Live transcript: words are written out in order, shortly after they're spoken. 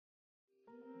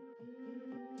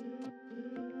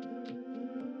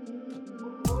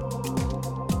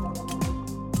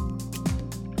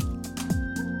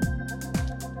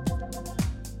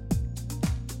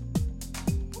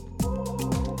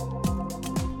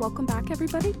Welcome back,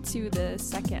 everybody, to the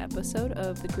second episode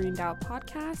of the Greened Out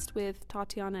podcast with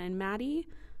Tatiana and Maddie.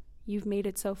 You've made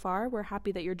it so far. We're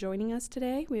happy that you're joining us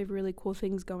today. We have really cool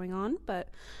things going on. But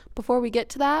before we get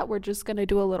to that, we're just going to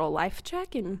do a little life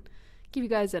check and give you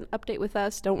guys an update with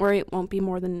us. Don't worry, it won't be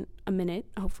more than a minute,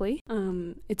 hopefully.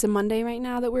 It's a Monday right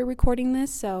now that we're recording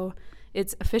this, so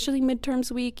it's officially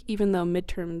midterms week, even though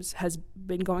midterms has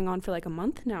been going on for like a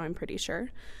month now, I'm pretty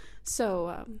sure.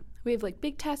 So we have like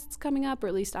big tests coming up, or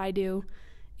at least I do,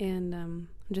 and I'm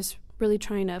just really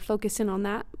trying to focus in on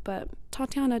that. But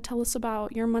Tatiana, tell us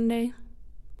about your Monday.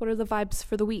 What are the vibes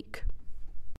for the week?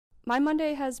 My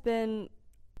Monday has been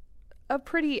a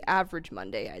pretty average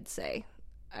Monday, I'd say.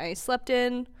 I slept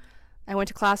in, I went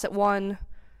to class at 1,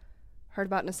 heard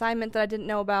about an assignment that I didn't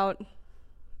know about,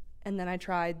 and then I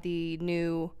tried the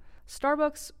new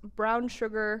Starbucks brown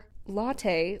sugar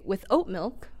latte with oat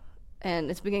milk, and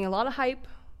it's been getting a lot of hype.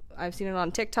 I've seen it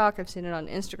on TikTok, I've seen it on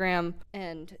Instagram,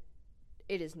 and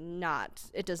it does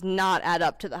not add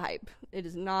up to the hype. It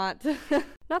is not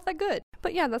that good.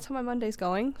 But yeah, that's how my Monday's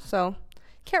going, so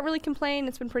can't really complain.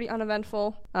 It's been pretty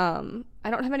uneventful. I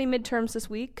don't have any midterms this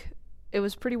week. It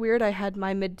was pretty weird. I had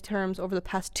my midterms over the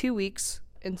past 2 weeks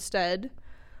instead.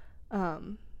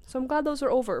 So I'm glad those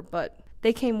are over, but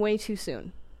they came way too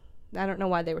soon. I don't know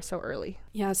why they were so early.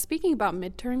 Yeah, speaking about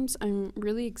midterms, I'm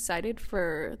really excited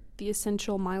for the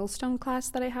essential milestone class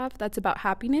that I have. That's about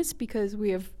happiness, because we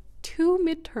have 2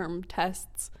 midterm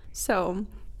tests. So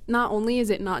not only is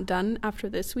it not done after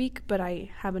this week, but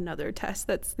I have another test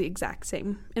that's the exact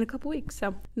same in a couple weeks.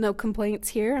 So no complaints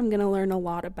here. I'm going to learn a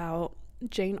lot about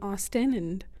Jane Austen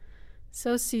and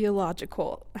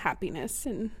sociological happiness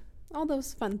and all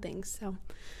those fun things. So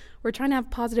we're trying to have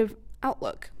positive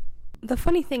outlook. The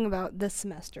funny thing about this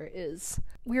semester is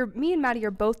me and Maddie are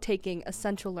both taking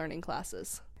essential learning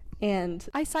classes. And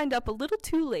I signed up a little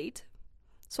too late,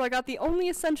 so I got the only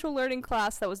essential learning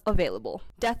class that was available,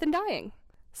 death and dying.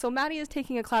 So Maddie is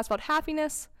taking a class about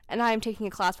happiness, and I am taking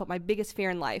a class about my biggest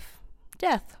fear in life,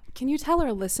 death. Can you tell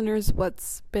our listeners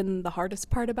what's been the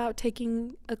hardest part about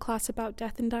taking a class about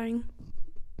death and dying?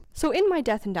 So in my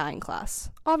death and dying class,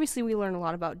 obviously we learn a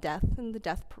lot about death and the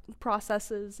death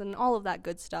processes and all of that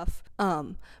good stuff.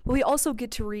 But we also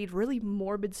get to read really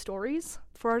morbid stories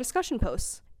for our discussion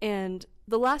posts. And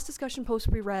the last discussion post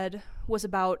we read was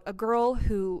about a girl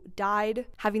who died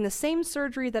having the same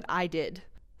surgery that I did.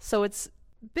 So it's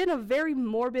been a very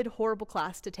morbid, horrible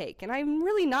class to take, and I'm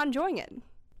really not enjoying it.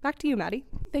 Back to you, Maddie.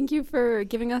 Thank you for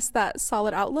giving us that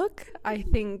solid outlook. I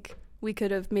think we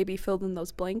could have maybe filled in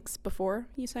those blanks before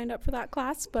you signed up for that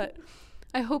class, but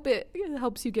I hope it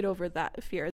helps you get over that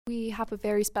fear. We have a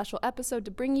very special episode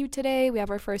to bring you today. We have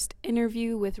our first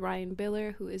interview with Ryan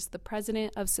Biller, who is the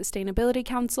president of Sustainability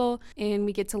Council, and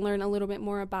we get to learn a little bit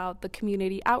more about the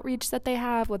community outreach that they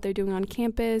have, what they're doing on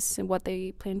campus, and what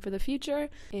they plan for the future.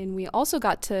 And we also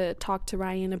got to talk to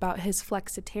Ryan about his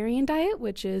Flexitarian diet,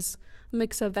 which is a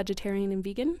mix of vegetarian and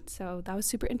vegan, so that was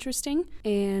super interesting.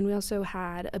 And we also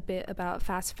had a bit about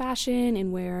fast fashion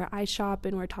and where I shop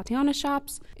and where Tatiana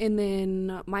shops. And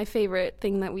then my favorite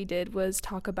thing that we did was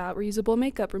talk about reusable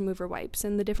makeup remover wipes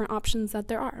and the different options that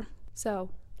there are. So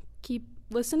keep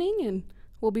listening, and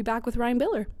we'll be back with Ryan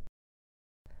Biller.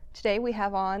 Today we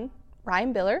have on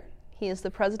Ryan Biller. He is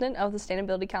the president of the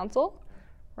Sustainability Council.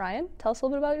 Ryan, tell us a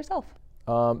little bit about yourself.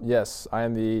 Yes, I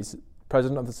am the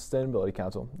president of the Sustainability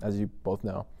Council, as you both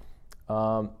know.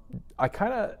 I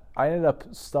ended up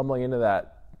stumbling into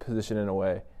that position in a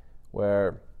way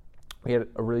where we had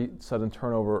a really sudden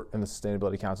turnover in the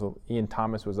Sustainability Council. Ian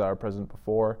Thomas was our president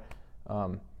before,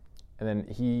 and then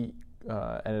he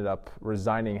ended up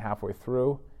resigning halfway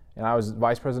through, and I was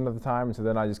vice president at the time, and so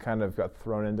then I just kind of got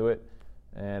thrown into it.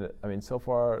 And I mean, so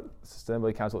far, the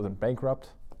Sustainability Council isn't bankrupt.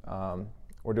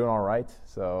 We're doing all right,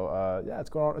 so yeah, it's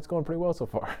going pretty well so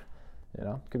far. You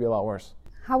know, could be a lot worse.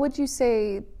 How would you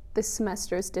say this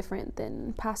semester is different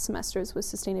than past semesters with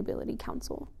Sustainability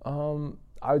Council?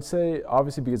 I would say,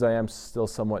 obviously, because I am still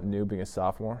somewhat new, being a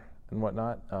sophomore and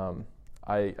whatnot,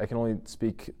 I can only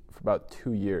speak for about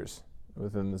 2 years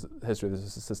within the history of the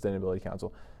Sustainability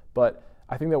Council. But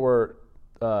I think that we're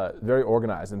very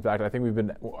organized. In fact, I'd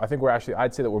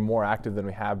say that we're more active than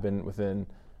we have been within,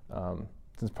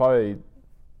 since probably,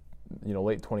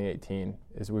 late 2018.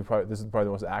 This is probably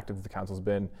the most active the council's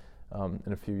been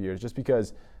in a few years, just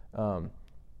because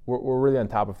we're really on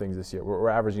top of things this year. We're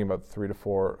averaging about 3 to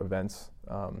 4 events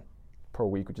per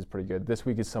week, which is pretty good. This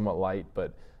week is somewhat light,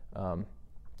 but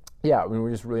yeah, I mean,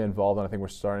 we're just really involved, and I think we're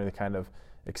starting to kind of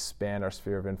expand our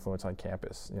sphere of influence on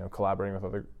campus. Collaborating with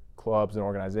other clubs and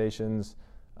organizations,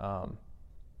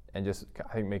 and just,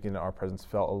 I think, making our presence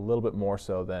felt a little bit more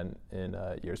so than in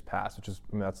years past, which is,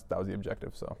 that was the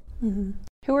objective. So,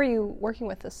 Who are you working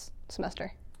with this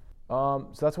semester?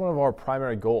 So that's one of our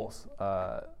primary goals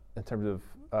in terms of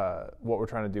what we're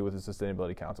trying to do with the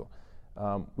Sustainability Council.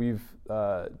 We've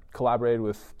collaborated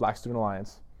with Black Student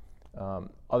Alliance,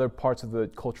 other parts of the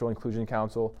Cultural Inclusion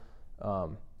Council,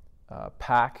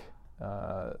 PAC,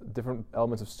 different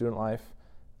elements of student life.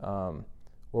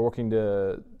 We're working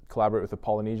to collaborate with the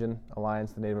Polynesian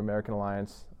Alliance, the Native American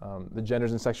Alliance, the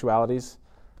Genders and Sexualities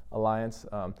Alliance.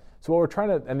 So what we're trying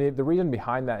to, and the reason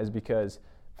behind that is because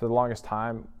for the longest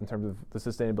time, in terms of the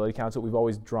Sustainability Council, we've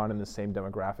always drawn in the same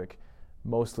demographic,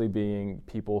 mostly being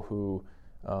people who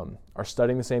are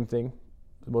studying the same thing,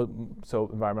 so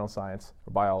environmental science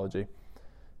or biology.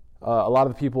 A lot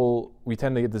of the people, we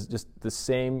tend to get just the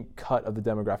same cut of the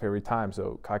demographic every time,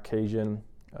 so Caucasian,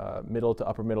 middle to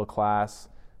upper middle class,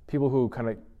 people who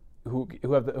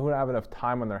who have enough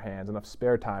time on their hands, enough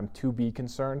spare time to be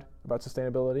concerned about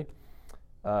sustainability.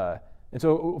 And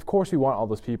so, of course, we want all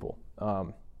those people.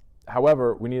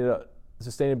 However, we need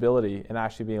sustainability and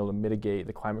actually being able to mitigate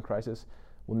the climate crisis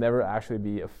will never actually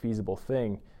be a feasible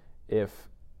thing if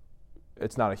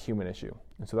it's not a human issue.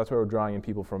 And so that's why we're drawing in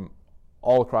people from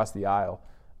all across the aisle,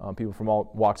 people from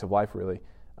all walks of life, really,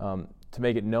 to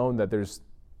make it known that this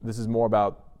is more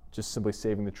about just simply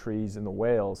saving the trees and the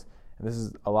whales, and this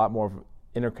is a lot more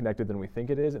interconnected than we think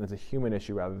it is, and it's a human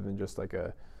issue rather than just like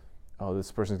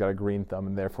this person's got a green thumb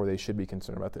and therefore they should be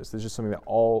concerned about this. This is just something that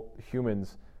all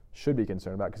humans should be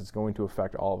concerned about because it's going to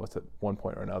affect all of us at one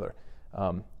point or another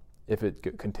if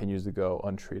it continues to go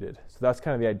untreated. So that's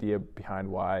kind of the idea behind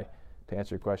why, to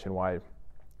answer your question, why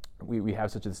we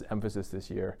have such this emphasis this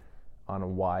year on a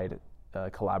wide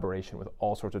collaboration with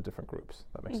all sorts of different groups.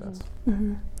 That makes sense.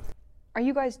 Mm-hmm. Are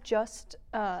you guys just,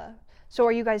 are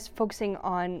you guys focusing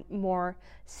on more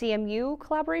CMU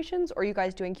collaborations, or are you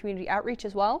guys doing community outreach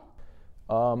as well?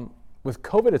 With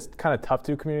COVID, it's kind of tough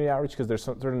to do community outreach because there's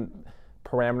certain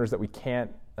parameters that we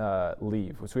can't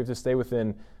leave. So we have to stay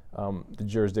within the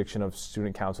jurisdiction of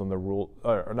student council and the rule,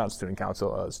 or not student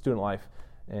council, student life,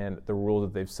 and the rules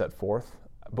that they've set forth.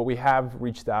 But we have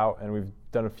reached out and we've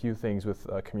done a few things with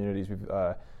communities. We've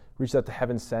reached out to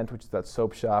Heaven Scent, which is that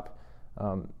soap shop.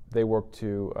 They work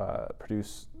to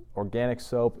produce organic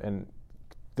soap, and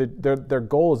their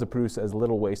goal is to produce as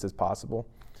little waste as possible.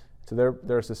 So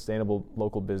they're a sustainable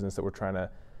local business that we're trying to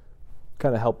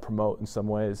kind of help promote in some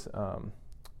ways.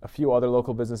 A few other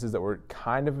local businesses that we're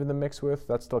kind of in the mix with,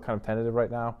 that's still kind of tentative right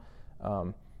now.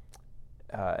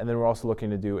 And then we're also looking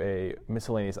to do a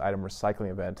miscellaneous item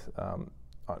recycling event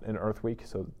in Earth Week,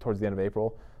 so towards the end of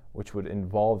April, which would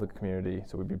involve the community.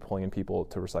 So we'd be pulling in people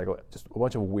to recycle just a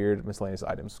bunch of weird miscellaneous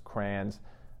items, crayons,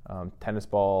 tennis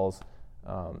balls,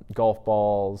 golf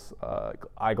balls,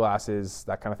 eyeglasses,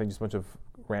 that kind of thing, just a bunch of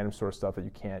random sort of stuff that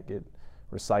you can't get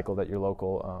recycled at your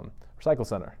local recycle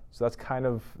center. So that's kind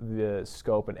of the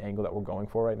scope and angle that we're going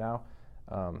for right now.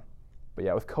 But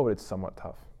yeah, with COVID, it's somewhat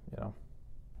tough,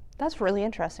 That's really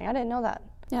interesting. I didn't know that.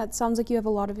 Yeah, it sounds like you have a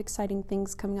lot of exciting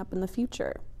things coming up in the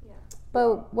future. Yeah.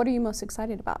 But what are you most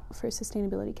excited about for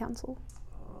Sustainability Council?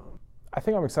 I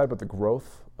think I'm excited about the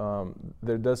growth.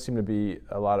 There does seem to be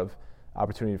a lot of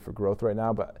opportunity for growth right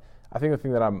now, but I think the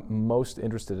thing that I'm most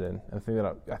interested in, and the thing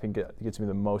that I think gets me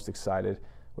the most excited,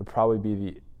 would probably be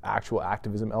the actual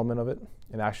activism element of it,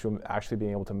 and actually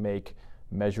being able to make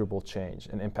measurable change,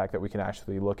 an impact that we can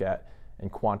actually look at and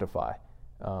quantify.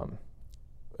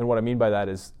 And what I mean by that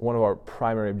is one of our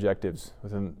primary objectives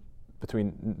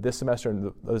between this semester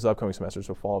and this upcoming semester,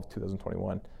 so fall of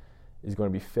 2021, is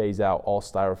going to be phase out all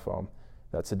styrofoam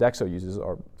that Sodexo uses,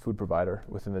 our food provider,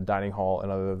 within the dining hall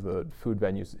and other of the food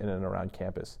venues in and around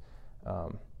campus.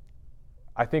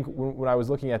 I think when I was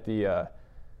looking at the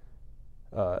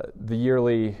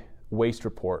yearly waste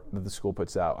report that the school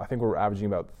puts out, I think we're averaging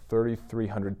about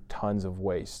 3,300 tons of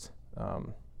waste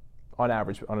on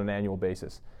average on an annual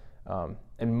basis.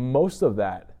 And most of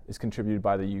that is contributed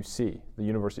by the UC, the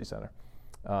University Center.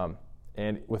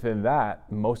 And within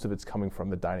that, most of it's coming from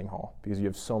the dining hall because you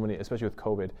have so many, especially with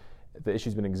COVID, the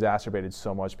issue's been exacerbated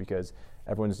so much because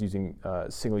everyone's using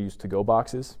single-use to-go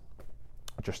boxes,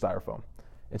 which are styrofoam.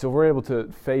 And so if we're able to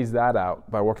phase that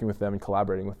out by working with them and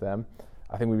collaborating with them,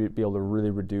 I think we'd be able to really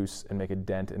reduce and make a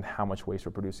dent in how much waste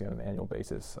we're producing on an annual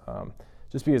basis.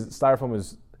 Just because styrofoam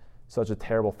is such a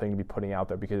terrible thing to be putting out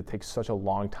there because it takes such a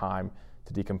long time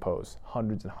to decompose.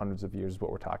 Hundreds and hundreds of years is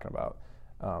what we're talking about.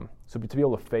 So to be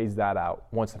able to phase that out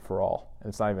once and for all, and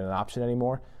it's not even an option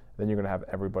anymore, then you're going to have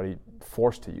everybody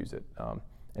forced to use it.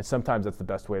 And sometimes that's the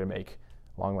best way to make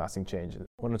long-lasting change.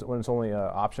 When it's only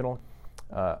optional,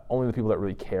 only the people that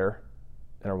really care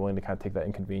and are willing to kind of take that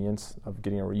inconvenience of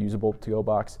getting a reusable to-go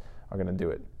box are going to do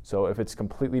it. So if it's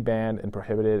completely banned and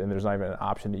prohibited and there's not even an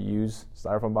option to use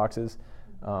styrofoam boxes,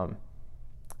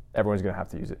 everyone's going to have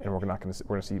to use it, and we're going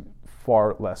to see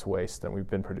far less waste than we've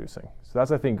been producing. So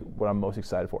that's, I think, what I'm most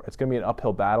excited for. It's going to be an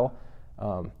uphill battle,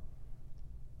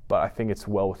 but I think it's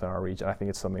well within our reach, and I think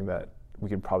it's something that we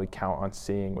can probably count on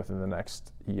seeing within the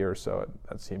next year or so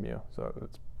at CMU. So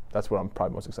that's what I'm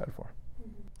probably most excited for.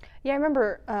 Yeah, I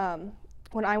remember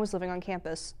when I was living on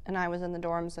campus and I was in the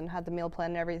dorms and had the meal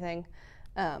plan and everything,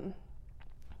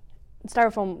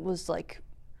 styrofoam was like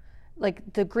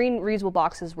the green reusable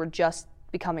boxes were just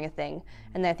becoming a thing,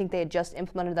 and I think they had just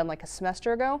implemented them like a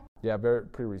semester ago. Yeah,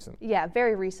 pretty recent. Yeah,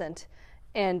 very recent.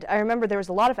 And I remember there was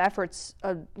a lot of efforts,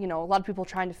 a lot of people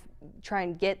trying to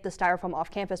get the styrofoam off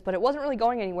campus, but it wasn't really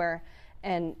going anywhere.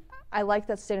 And I like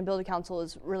that Sustainability Council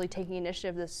is really taking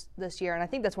initiative this year, and I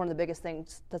think that's one of the biggest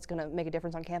things that's going to make a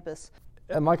difference on campus.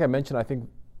 And like I mentioned, I think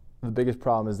the biggest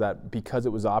problem is that because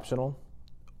it was optional,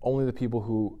 only the people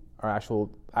who are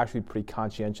actually pretty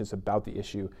conscientious about the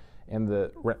issue and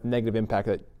the negative impact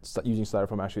that using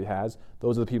styrofoam actually has,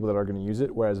 those are the people that are going to use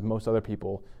it, whereas most other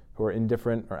people who are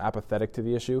indifferent or apathetic to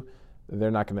the issue,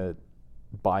 they're not going to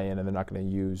buy in and they're not going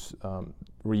to use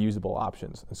reusable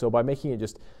options. And so by making it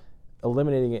just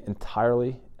eliminating it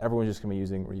entirely, everyone's just going to be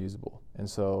using reusable. And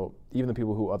so even the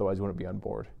people who otherwise wouldn't be on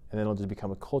board. And then it'll just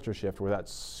become a culture shift where that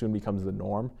soon becomes the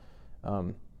norm.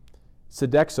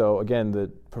 Sodexo, again, the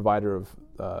provider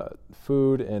of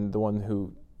food and the one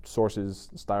who sources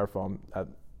styrofoam at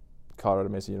Colorado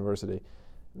Mesa University,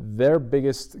 their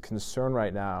biggest concern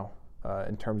right now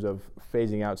in terms of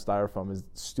phasing out styrofoam is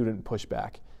student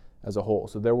pushback as a whole.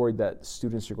 So they're worried that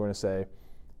students are going to say,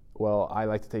 well, I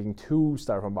like taking 2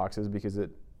 styrofoam boxes because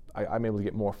I'm able to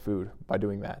get more food by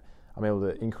doing that. I'm able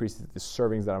to increase the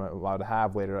servings that I'm allowed to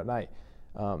have later at night.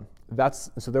 So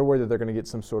they're worried that they're going to get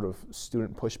some sort of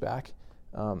student pushback.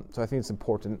 So I think it's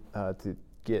important to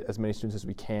get as many students as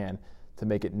we can to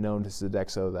make it known to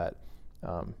Sodexo that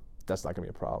that's not going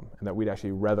to be a problem, and that we'd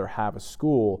actually rather have a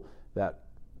school that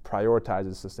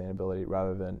prioritizes sustainability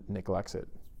rather than neglects it.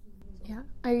 Yeah,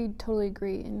 I totally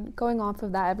agree. And going off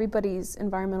of that, everybody's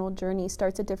environmental journey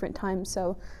starts at different times.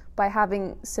 So by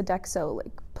having Sodexo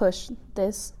push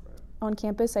this on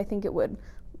campus, I think it would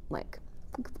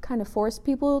kind of force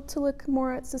people to look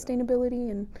more at sustainability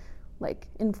and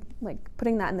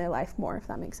putting that in their life more, if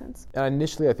that makes sense. And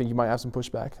initially, I think you might have some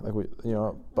pushback,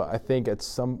 but I think at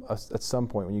some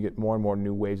point when you get more and more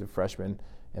new waves of freshmen,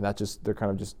 and they're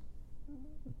kind of just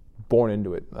born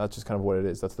into it. That's just kind of what it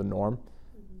is. That's the norm.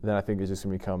 Then I think it's just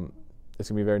going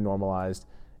to be very normalized,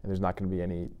 and there's not going to be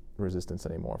any resistance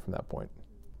anymore from that point.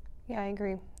 Yeah, I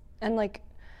agree. And when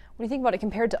you think about it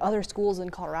compared to other schools in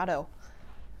Colorado,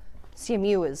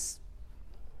 CMU is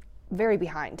very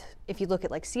behind. If you look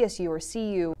at CSU or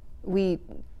CU,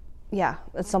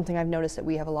 that's something I've noticed that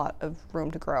we have a lot of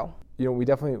room to grow. We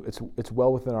definitely, it's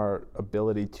well within our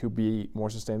ability to be more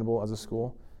sustainable as a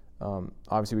school.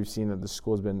 Obviously, we've seen that the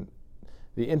school has been,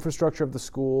 the infrastructure of the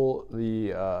school,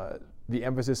 the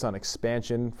emphasis on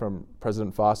expansion from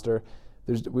President Foster.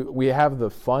 We have the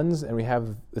funds, and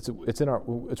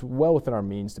it's well within our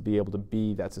means to be able to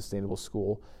be that sustainable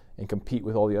school and compete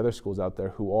with all the other schools out there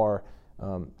who are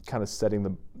kind of setting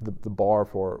the bar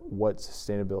for what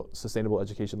sustainable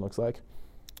education looks like.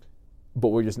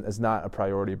 But it's not a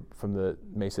priority from the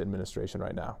Mesa administration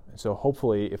right now. And so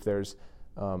hopefully if there's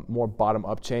more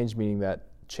bottom-up change, meaning that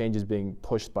change is being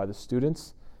pushed by the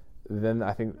students, then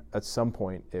I think at some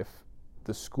point, if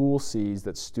the school sees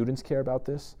that students care about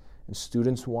this and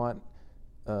students want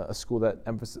a school that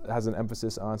has an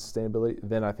emphasis on sustainability,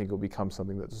 then I think it will become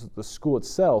something that the school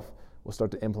itself will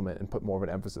start to implement and put more of an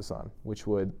emphasis on, which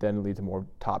would then lead to more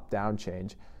top-down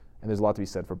change. And there's a lot to be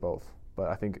said for both. But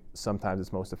I think sometimes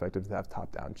it's most effective to have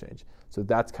top-down change. So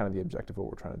that's kind of the objective of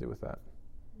what we're trying to do with that.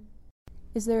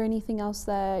 Is there anything else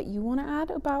that you want to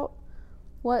add about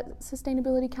what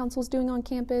Sustainability Council is doing on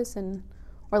campus, or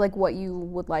what you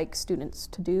would like students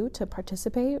to do to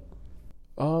participate?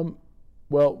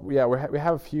 Well, yeah, we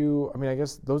have a few. I mean, I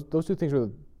guess those 2 things were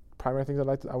the primary things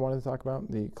I wanted to talk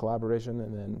about: the collaboration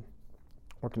and then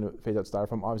working to phase out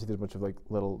styrofoam. Obviously, there's a bunch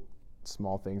of little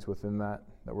small things within that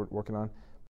we're working on.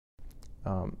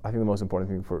 I think the most important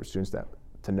thing for students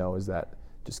to know is that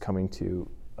just coming to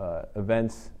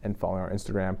events and following our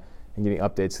Instagram and getting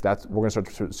updates. We're going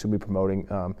to start soon be promoting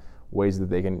ways that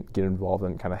they can get involved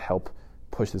and kind of help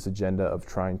push this agenda of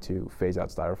trying to phase out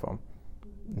styrofoam.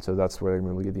 And so that's where they're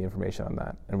going to get the information on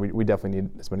that. And we definitely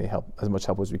need as much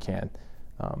help as we can.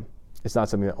 It's not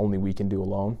something that only we can do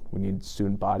alone. We need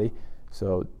student body.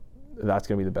 So that's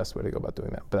going to be the best way to go about doing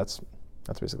that. But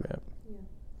That's basically it.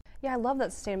 Yeah, I love that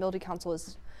Sustainability Council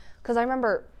is, because I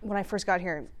remember when I first got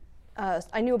here,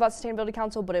 I knew about Sustainability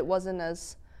Council, but it wasn't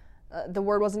as, the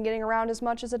word wasn't getting around as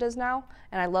much as it is now.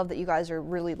 And I love that you guys are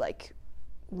really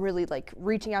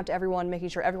reaching out to everyone, making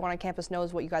sure everyone on campus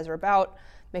knows what you guys are about,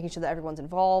 making sure that everyone's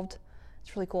involved.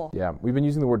 It's really cool. Yeah, we've been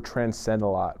using the word transcend a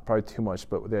lot, probably too much,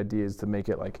 but the idea is to make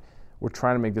it like, we're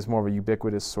trying to make this more of a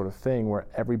ubiquitous sort of thing where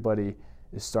everybody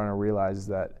is starting to realize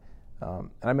that, and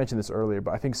I mentioned this earlier,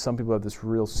 but I think some people have this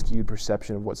real skewed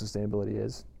perception of what sustainability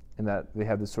is, and that they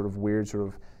have this sort of weird sort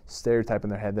of stereotype in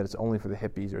their head that it's only for the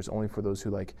hippies or it's only for those who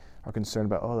like are concerned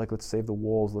about, oh, like let's save the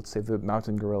wolves, let's save the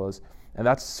mountain gorillas, and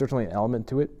that's certainly an element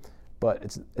to it, but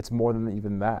it's more than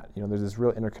even that. You know, there's this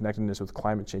real interconnectedness with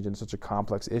climate change, and it's such a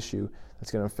complex issue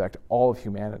that's going to affect all of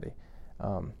humanity.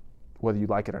 Whether you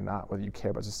like it or not, whether you care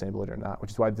about sustainability or not,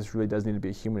 which is why this really does need to be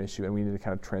a human issue, and we need to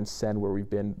kind of transcend where we've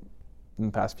been in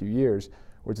the past few years,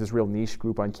 where it's this real niche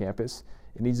group on campus.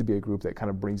 It needs to be a group that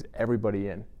kind of brings everybody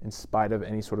in spite of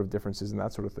any sort of differences and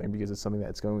that sort of thing, because it's something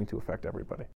that's going to affect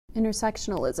everybody.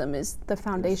 Intersectionalism is the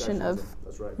foundation of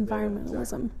environmentalism. Yeah,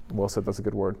 exactly. Well said, that's a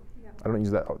good word. Yeah. I don't use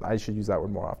that, I should use that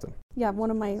word more often. Yeah, one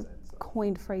of my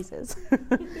coined phrases.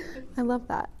 I love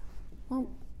that. Well,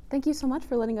 thank you so much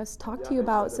for letting us talk to you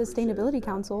about Sustainability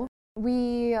Council.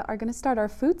 We are going to start our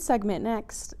food segment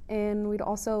next, and we'd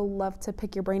also love to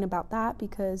pick your brain about that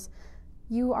because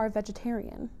you are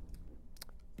vegetarian.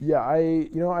 Yeah, I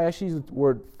actually use the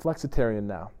word flexitarian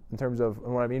now in terms of,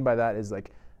 and what I mean by that is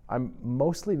like, I'm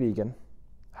mostly vegan.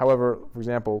 However, for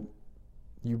example,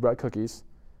 you brought cookies,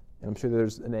 and I'm sure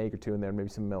there's an egg or two in there, and maybe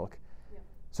some milk. Yeah.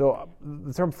 So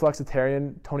the term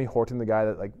flexitarian, Tony Horton, the guy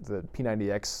that like the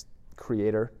P90X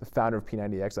creator, the founder of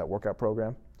P90X, that workout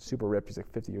program, super ripped, he's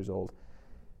like 50 years old.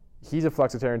 He's a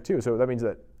flexitarian too, so that means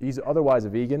that he's otherwise a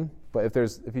vegan, but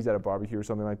if he's at a barbecue or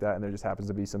something like that, and there just happens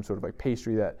to be some sort of like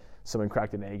pastry that someone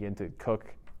cracked an egg in to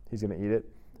cook, he's gonna eat it.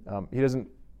 He doesn't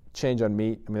change on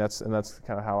meat. I mean, that's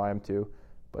kind of how I am too,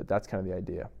 but that's kind of the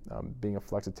idea. Being a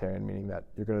flexitarian, meaning that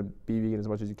you're gonna be vegan as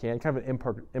much as you can, kind of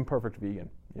an imperfect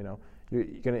vegan. You know, you're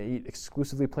gonna eat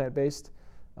exclusively plant-based,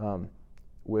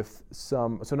 with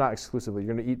some, so not exclusively.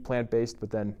 You're gonna eat plant-based, but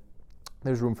then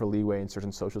there's room for leeway in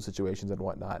certain social situations and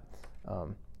whatnot,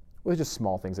 with just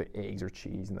small things like eggs or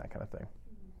cheese and that kind of thing.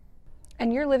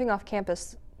 And you're living off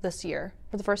campus this year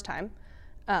for the first time.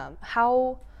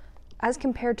 How, as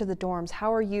compared to the dorms,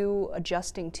 how are you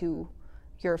adjusting to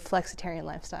your flexitarian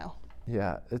lifestyle?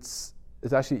 Yeah, it's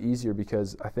actually easier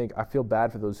because I feel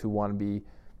bad for those who want to be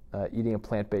eating a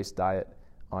plant-based diet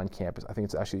on campus. I think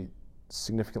it's actually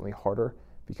significantly harder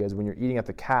because when you're eating at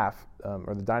the CAF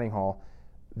or the dining hall,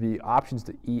 the options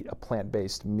to eat a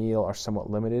plant-based meal are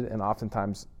somewhat limited, and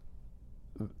oftentimes,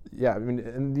 yeah, I mean,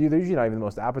 and they're usually not even the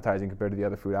most appetizing compared to the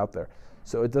other food out there.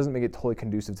 So it doesn't make it totally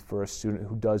conducive for a student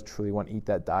who does truly want to eat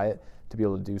that diet to be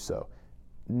able to do so.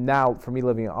 Now, for me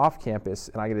living off campus,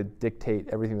 and I get to dictate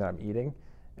everything that I'm eating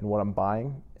and what I'm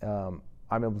buying, I'm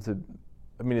able to,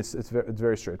 I mean, it's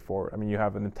very straightforward. I mean, you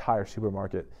have an entire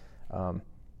supermarket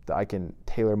that I can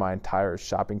tailor my entire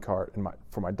shopping cart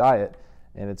for my diet,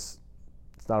 and it's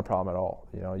not a problem at all.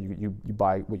 You know, you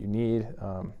buy what you need.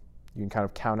 You can kind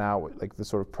of count out like the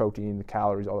sort of protein, the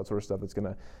calories, all that sort of stuff that's going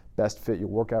to best fit your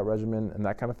workout regimen and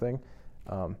that kind of thing.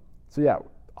 So yeah,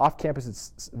 off campus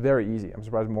it's very easy. I'm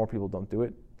surprised more people don't do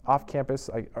it. Off campus,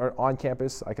 or on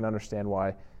campus, I can understand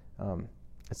why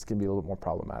it's going to be a little bit more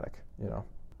problematic. You know.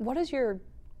 What does your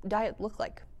diet look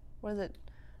like? What is it?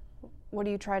 What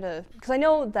do you try to? Because I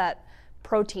know that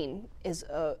protein is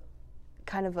a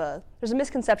kind of there's a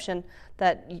misconception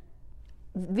that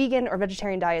vegan or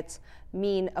vegetarian diets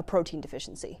mean a protein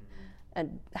deficiency.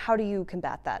 And how do you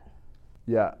combat that?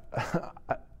 Yeah,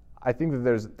 I think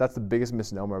that that's the biggest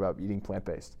misnomer about eating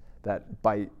plant-based, that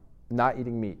by not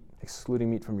eating meat, excluding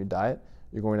meat from your diet,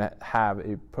 you're going to have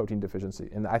a protein deficiency.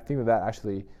 And I think that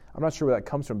actually, I'm not sure where that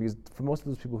comes from, because for most of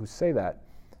those people who say that,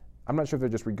 I'm not sure if they're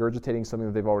just regurgitating something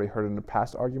that they've already heard in a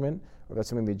past argument, or if that's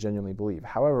something they genuinely believe.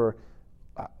 However,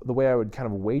 the way I would kind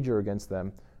of wager against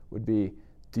them would be,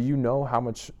 do you know how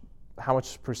much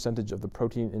percentage of the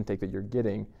protein intake that you're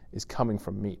getting is coming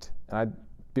from meat? And I'd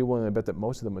be willing to bet that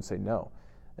most of them would say no.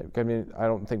 I mean, I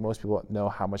don't think most people know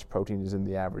how much protein is in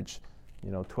the average,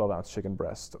 12-ounce chicken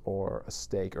breast or a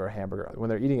steak or a hamburger. When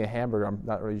they're eating a hamburger,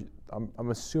 I'm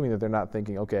assuming that they're not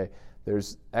thinking, okay,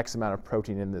 there's X amount of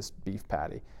protein in this beef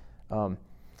patty. And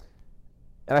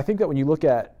I think that when you look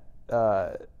at,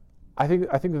 I think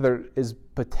that there is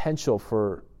potential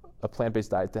for a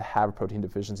plant-based diet to have a protein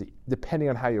deficiency, depending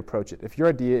on how you approach it. If your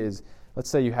idea is, let's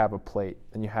say you have a plate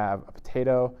and you have a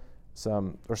potato,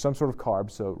 some sort of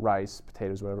carbs, so rice,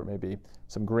 potatoes, whatever it may be,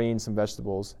 some greens, some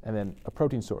vegetables, and then a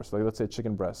protein source, like let's say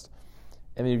chicken breast.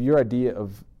 And if your idea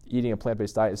of eating a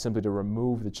plant-based diet is simply to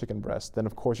remove the chicken breast, then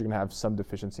of course you're going to have some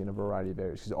deficiency in a variety of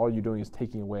areas, because all you're doing is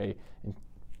taking away and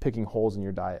picking holes in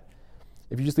your diet.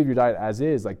 If you just leave your diet as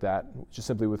is like that, just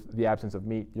simply with the absence of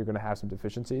meat, you're going to have some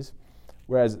deficiencies.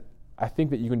 Whereas I think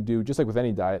that you can do, just like with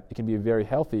any diet, it can be very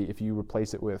healthy if you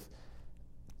replace it with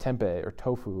tempeh or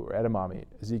tofu or edamame,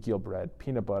 Ezekiel bread,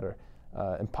 peanut butter,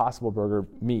 Impossible Burger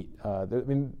meat.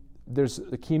 There's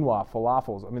the quinoa,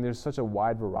 falafels. I mean, there's such a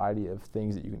wide variety of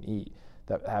things that you can eat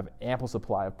that have ample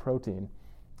supply of protein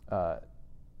that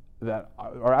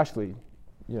are actually,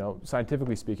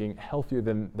 scientifically speaking, healthier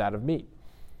than that of meat.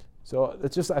 So I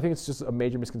think it's just a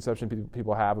major misconception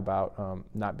people have about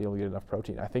not being able to get enough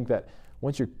protein. I think that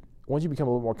once you become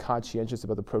a little more conscientious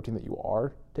about the protein that you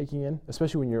are taking in,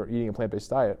 especially when you're eating a plant-based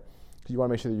diet, because you want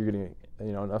to make sure that you're getting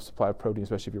enough supply of protein,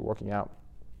 especially if you're working out.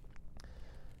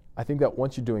 I think that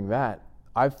once you're doing that,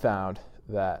 I've found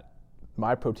that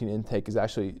my protein intake is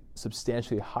actually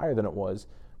substantially higher than it was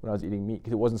when I was eating meat,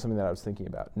 because it wasn't something that I was thinking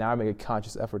about. Now I make a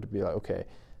conscious effort to be like, okay,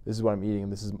 this is what I'm eating,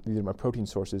 and these are my protein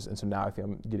sources, and so now I think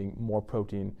I'm getting more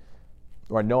protein,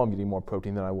 or I know I'm getting more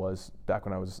protein than I was back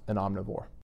when I was an omnivore.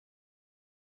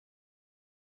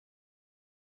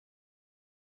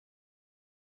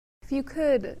 If you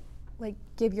could,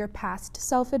 give your past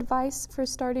self advice for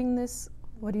starting this,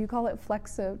 what do you call it,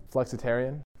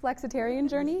 Flexitarian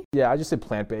journey? Yeah, I just say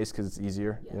plant-based because it's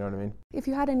easier, You know what I mean? If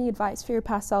you had any advice for your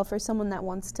past self or someone that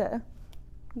wants to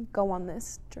go on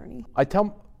this journey.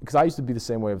 Because I used to be the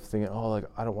same way of thinking,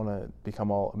 I don't want to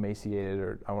become all emaciated,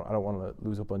 or I don't want to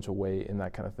lose a bunch of weight and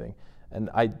that kind of thing. And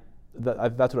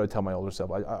that's what I tell my older self,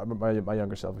 my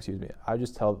younger self, excuse me. I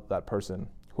just tell that person,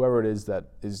 whoever it is that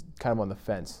is kind of on the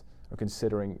fence or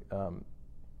considering,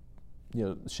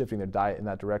 shifting their diet in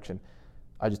that direction,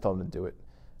 I just tell them to do it.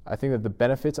 I think that the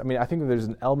benefits, I think that there's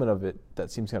an element of it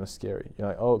that seems kind of scary. You're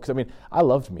like, because I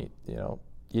loved meat,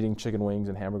 eating chicken wings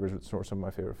and hamburgers were some of my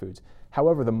favorite foods.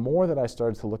 However, the more that I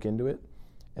started to look into it,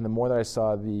 and the more that I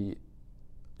saw the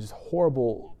just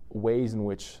horrible ways in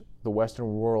which the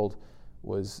Western world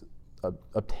was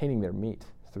obtaining their meat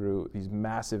through these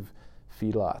massive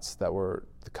feedlots that were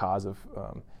the cause of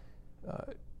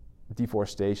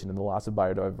deforestation and the loss of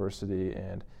biodiversity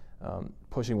and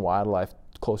pushing wildlife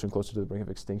closer and closer to the brink of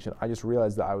extinction, I just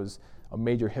realized that I was a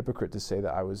major hypocrite to say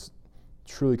that I was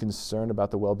truly concerned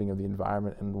about the well-being of the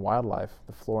environment and wildlife,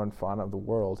 the flora and fauna of the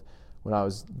world, when I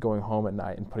was going home at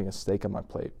night and putting a steak on my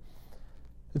plate.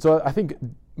 And so I think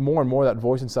more and more that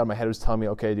voice inside my head was telling me,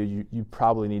 okay, dude, you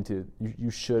probably need to,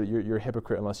 you're a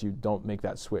hypocrite unless you don't make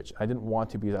that switch. I didn't want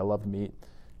to because I loved meat,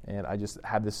 and I just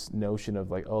had this notion of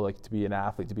to be an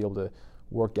athlete, to be able to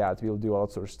work out, to be able to do all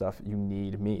that sort of stuff, you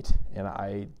need meat. And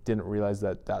I didn't realize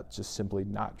that that's just simply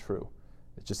not true.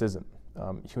 It just isn't.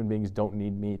 Human beings don't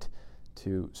need meat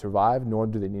to survive, nor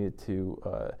do they need it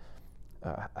to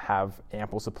have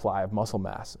ample supply of muscle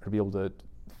mass or be able to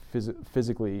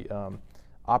physically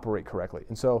operate correctly.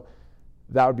 And so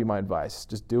that would be my advice.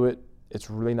 Just do it. It's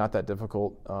really not that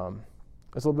difficult.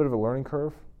 It's a little bit of a learning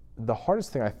curve. The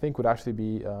hardest thing I think would actually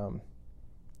be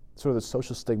sort of the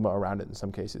social stigma around it in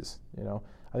some cases. I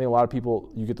think a lot of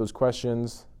people, you get those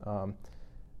questions,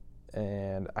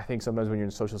 and I think sometimes when you're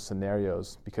in social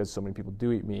scenarios, because so many people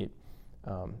do eat meat,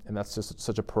 and that's just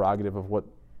such a prerogative of what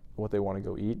they want to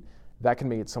go eat, that can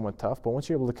make it somewhat tough. But once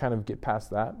you're able to kind of get past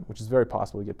that, which is very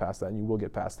possible to get past that, and you will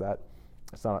get past that,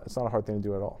 it's not a hard thing to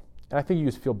do at all. And I think you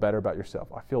just feel better about yourself.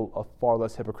 I feel far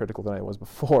less hypocritical than I was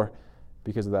before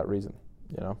because of that reason,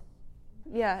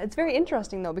 Yeah, it's very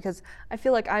interesting though, because I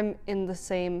feel like I'm in the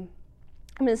same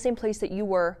place that you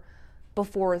were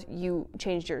before you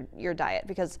changed your diet,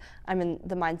 because I'm in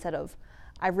the mindset of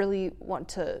I really want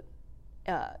to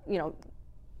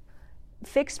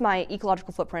fix my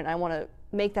ecological footprint. I want to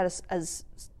make that as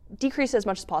decrease as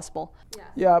much as possible.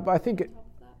 Yeah, but I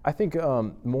think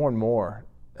more and more,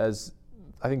 as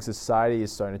I think society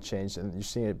is starting to change, and you're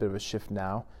seeing a bit of a shift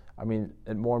now.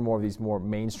 And more and more of these more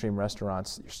mainstream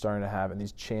restaurants you're starting to have, and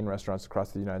these chain restaurants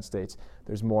across the United States,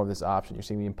 there's more of this option. You're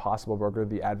seeing the Impossible Burger,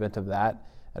 the advent of that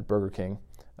at Burger King.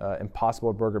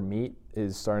 Impossible Burger meat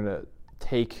is starting to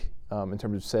take, in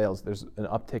terms of sales, there's an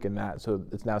uptick in that. So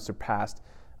it's now surpassed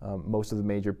most of the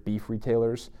major beef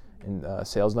retailers in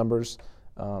sales numbers.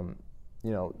 At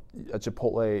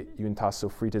Chipotle, you can toss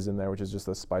sofritas in there, which is just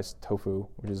a spiced tofu,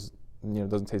 which is,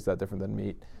 doesn't taste that different than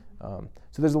meat.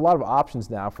 So there's a lot of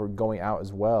options now for going out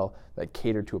as well that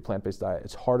cater to a plant-based diet.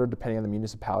 It's harder depending on the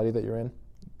municipality that you're in.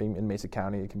 Being in Mesa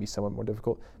County, it can be somewhat more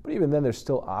difficult. But even then, there's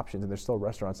still options, and there's still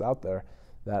restaurants out there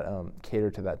that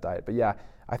cater to that diet. But yeah,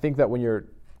 I think that when you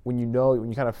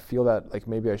kind of feel that like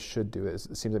maybe I should do this,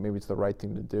 it seems like maybe it's the right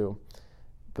thing to do.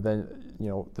 But then,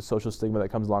 the social stigma that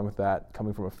comes along with that,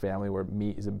 coming from a family where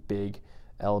meat is a big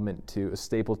element a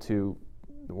staple to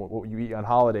what you eat on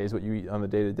holidays, what you eat on the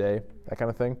day-to-day, that kind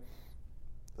of thing.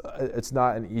 It's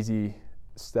not an easy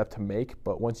step to make,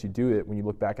 but once you do it, when you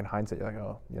look back in hindsight, you're like,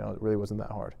 oh, it really wasn't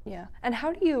that hard. Yeah. And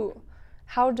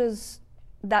how does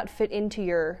that fit into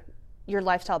your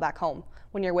lifestyle back home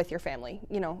when you're with your family?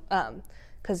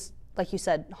 Because like you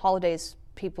said, holidays,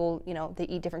 people, they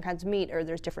eat different kinds of meat, or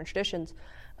there's different traditions.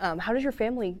 How does your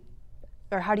family,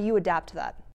 or how do you adapt to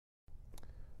that?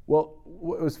 Well,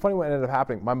 it was funny what ended up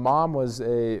happening. My mom was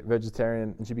a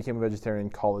vegetarian, and she became a vegetarian in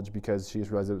college because she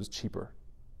just realized it was cheaper.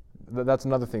 That's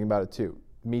another thing about it too.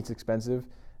 Meat's expensive,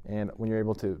 and when you're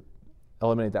able to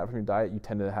eliminate that from your diet, you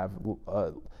tend to have,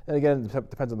 and again, it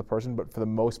depends on the person, but for the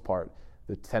most part,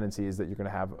 the tendency is that you're going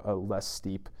to have a less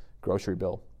steep grocery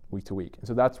bill week to week. And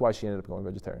so that's why she ended up going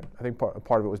vegetarian. I think part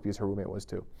of it was because her roommate was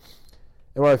too.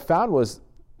 And what I found was,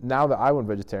 now that I went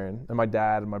vegetarian, and my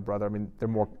dad and my brother,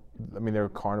 they're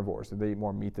carnivores. They eat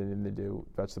more meat than they do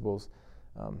vegetables.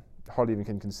 Hardly even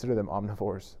can consider them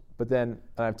omnivores. But then,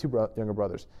 I have two younger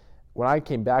brothers. When I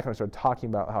came back and I started talking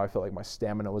about how I felt like my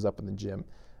stamina was up in the gym,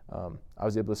 I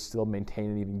was able to still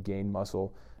maintain and even gain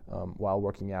muscle while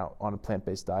working out on a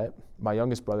plant-based diet. My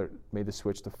youngest brother made the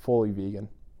switch to fully vegan.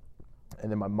 And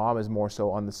then my mom is more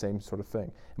so on the same sort of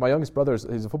thing. My youngest brother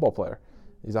he's a football player.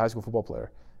 He's a high school football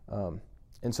player.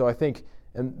 And so I think,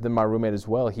 and then my roommate as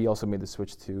well, he also made the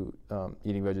switch to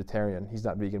eating vegetarian. He's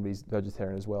not vegan, but he's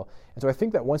vegetarian as well. And so I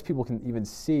think that once people can even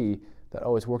see that,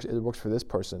 it works for this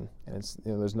person, and it's,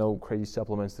 there's no crazy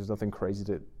supplements, there's nothing crazy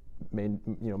to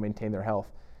maintain their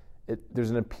health.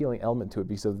 There's an appealing element to it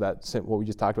because of that, what we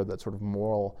just talked about, that sort of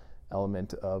moral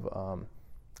element of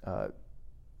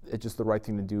it's just the right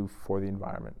thing to do for the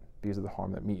environment because of the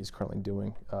harm that meat is currently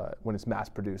doing when it's mass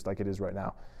produced like it is right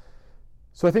now.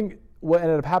 So I think what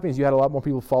ended up happening is you had a lot more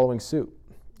people following suit,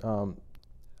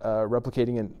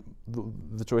 replicating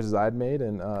the choices I had made,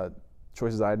 and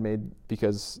choices I had made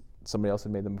because somebody else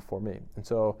had made them before me. And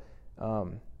so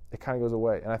it kind of goes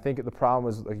away. And I think the problem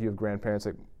is, like, you have grandparents,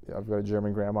 like I've got a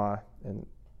German grandma, and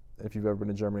if you've ever been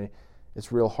to Germany,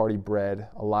 it's real hearty bread,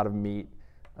 a lot of meat,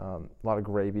 a lot of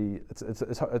gravy.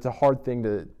 It's a hard thing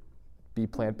to be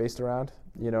plant-based around,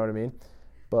 you know what I mean?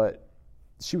 But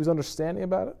she was understanding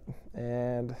about it,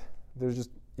 and there's just,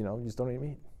 you just don't eat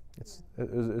meat.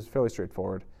 It's fairly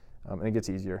straightforward, and it gets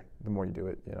easier the more you do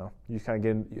it. You kind of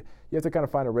get in, you have to kind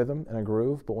of find a rhythm and a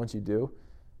groove, but once you do,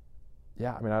 I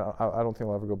don't think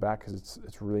I'll ever go back because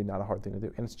it's really not a hard thing to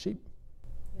do, and it's cheap.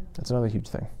 Yeah. That's another huge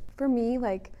thing. For me,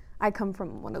 I come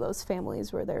from one of those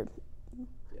families where they're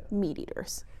meat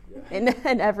eaters in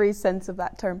every sense of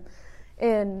that term.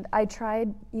 And I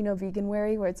tried,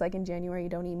 Veganwary, where it's like in January you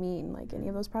don't eat meat and like any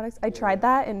of those products. I tried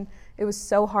that, and it was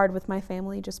so hard with my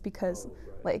family just because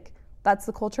that's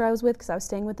the culture I was with, because I was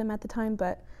staying with them at the time.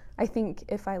 But I think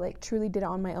if I truly did it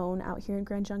on my own out here in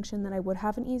Grand Junction, then I would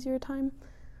have an easier time.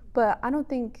 But I don't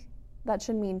think that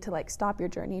should mean to stop your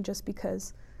journey just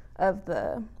because of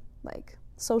the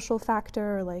social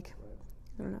factor or I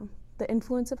don't know, the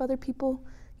influence of other people.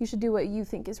 You should do what you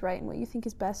think is right and what you think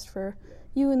is best for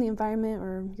you and the environment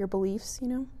or your beliefs,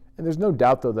 And there's no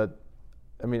doubt, though, that,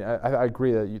 I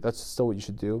agree that that's still what you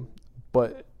should do,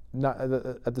 but not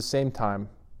at the same time,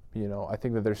 I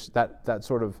think that there's that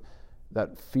sort of,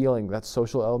 that feeling, that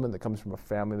social element that comes from a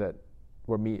family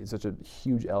where meat is such a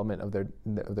huge element of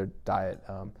their diet,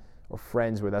 or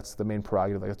friends where that's the main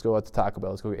prerogative, let's go out to Taco Bell,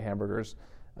 let's go get hamburgers.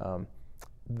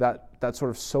 That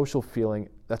sort of social feeling,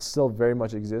 that still very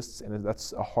much exists, and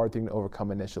that's a hard thing to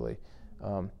overcome initially.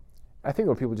 I think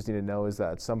what people just need to know is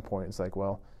that at some point it's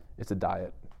it's a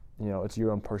diet. It's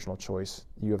your own personal choice.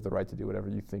 You have the right to do whatever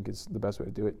you think is the best way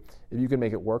to do it. If you can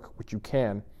make it work, which you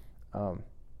can,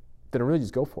 then really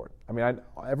just go for it.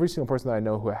 Every single person that I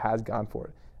know who has gone for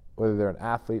it, whether they're an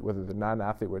athlete, whether they're not an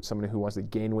athlete, whether it's somebody who wants to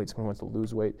gain weight, someone who wants to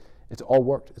lose weight, it's all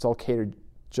worked. It's all catered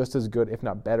just as good, if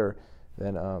not better,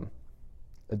 than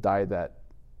a diet that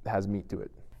has meat to it.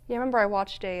 Yeah, I remember I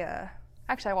watched I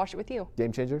watched it with you.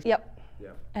 Game Changers? Yep. Yeah.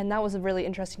 And that was a really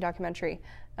interesting documentary,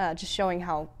 just showing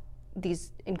how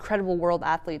these incredible world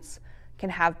athletes can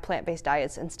have plant-based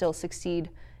diets and still succeed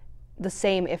the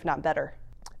same, if not better.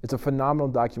 It's a phenomenal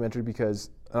documentary and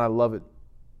I love it,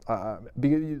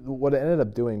 because what it ended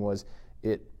up doing was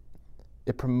it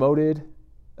promoted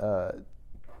a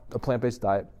plant-based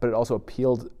diet, but it also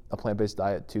appealed a plant-based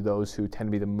diet to those who tend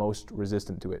to be the most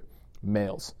resistant to it,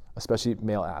 males, especially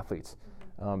male athletes.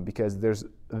 because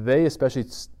they especially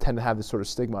tend to have this sort of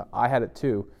stigma. I had it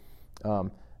too,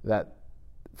 that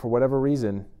for whatever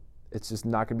reason, it's just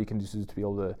not going to be conducive to be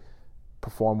able to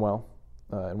perform well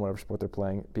in whatever sport they're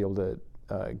playing, be able to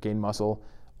gain muscle,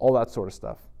 all that sort of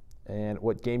stuff. And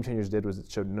what Game Changers did was it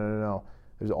showed, no.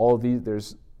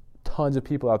 There's tons of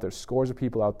people out there, scores of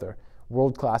people out there,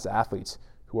 world-class athletes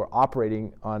who are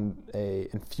operating on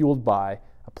and fueled by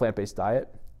a plant-based diet,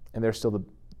 and they're still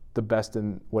the best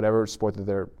in whatever sport that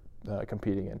they're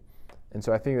competing in. And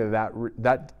so I think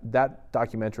that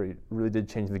documentary really did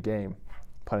change the game,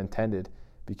 pun intended,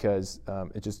 because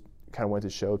it just kind of went to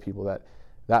show people that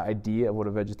idea of what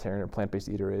a vegetarian or plant-based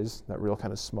eater is, that real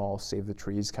kind of small, save the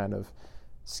trees kind of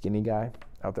skinny guy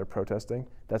out there protesting,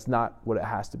 that's not what it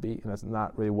has to be, and that's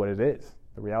not really what it is.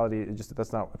 The reality is just that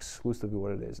that's not exclusively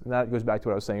what it is. And that goes back to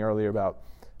what I was saying earlier about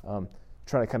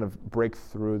trying to kind of break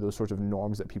through those sorts of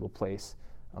norms that people place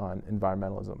on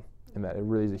environmentalism, and that it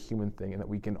really is a human thing, and that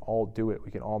we can all do it,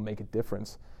 we can all make a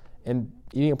difference. And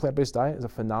eating a plant-based diet is a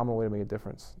phenomenal way to make a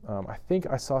difference. I think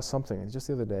I saw something just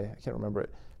the other day, I can't remember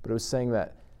it, but it was saying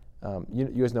that you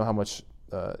guys know how much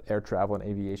air travel and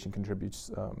aviation contributes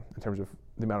in terms of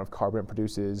the amount of carbon it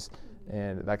produces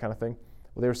and that kind of thing.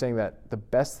 Well, they were saying that the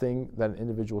best thing that an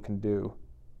individual can do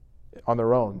on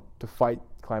their own to fight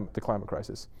the climate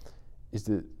crisis is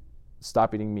to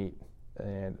stop eating meat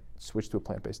and switch to a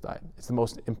plant-based diet. It's the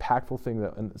most impactful thing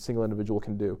that a single individual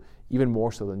can do, even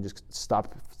more so than just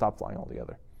stop flying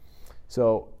altogether.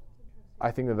 So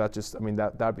I think I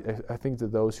think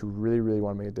that those who really, really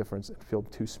want to make a difference and feel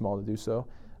too small to do so,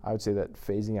 I would say that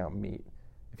phasing out meat,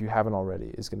 if you haven't already,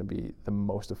 is going to be the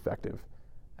most effective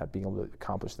at being able to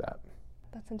accomplish that.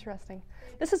 That's interesting.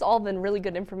 This has all been really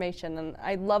good information, and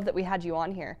I love that we had you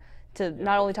on here to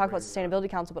not only talk about Sustainability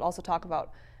Council, but also talk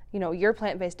about, your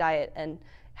plant-based diet and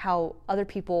how other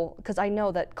people, because I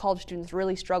know that college students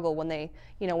really struggle when they,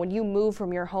 when you move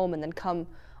from your home and then come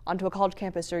onto a college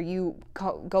campus, or you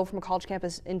go from a college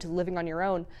campus into living on your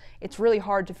own, it's really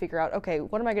hard to figure out, okay,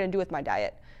 what am I going to do with my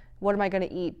diet? What am I going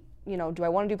to eat? Do I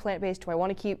want to do plant-based? Do I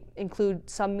want to include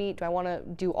some meat? Do I want to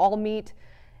do all meat?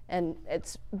 And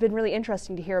it's been really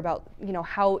interesting to hear about,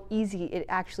 how easy it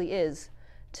actually is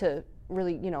to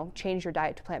really, change your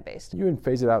diet to plant-based. You can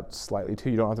phase it out slightly too.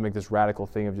 You don't have to make this radical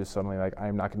thing of just suddenly like,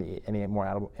 I'm not going to eat any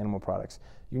more animal products.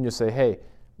 You can just say, hey,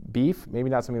 beef, maybe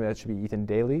not something that should be eaten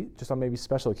daily, just on maybe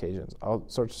special occasions. I'll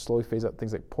start to slowly phase out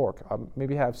things like pork. I'll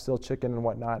maybe have still chicken and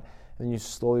whatnot, and then you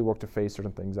slowly work to phase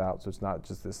certain things out, so it's not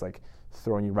just this like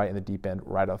throwing you right in the deep end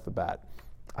right off the bat.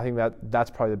 I think that's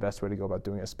probably the best way to go about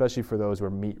doing it, especially for those where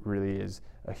meat really is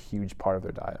a huge part of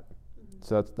their diet.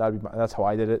 So that's how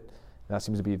I did it, and that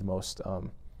seems to be the most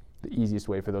the easiest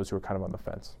way for those who are kind of on the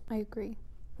fence. I agree.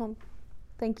 Well,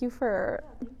 thank you for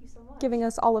giving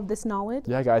us all of this knowledge.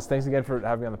 Yeah, guys, thanks again for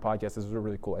having me on the podcast. This was a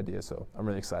really cool idea, so I'm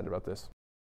really excited about this.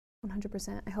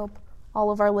 100%. I hope all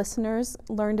of our listeners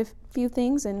learned a few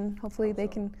things, and hopefully they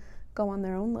can go on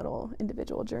their own little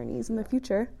individual journeys in the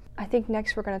future. I think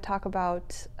next we're going to talk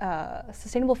about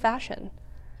sustainable fashion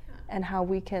and how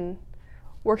we can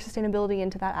work sustainability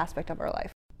into that aspect of our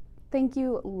life. Thank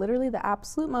you literally the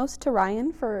absolute most to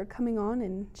Ryan for coming on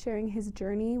and sharing his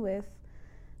journey with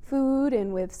food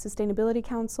and with Sustainability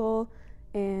Council,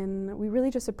 and we really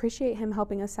just appreciate him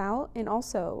helping us out. And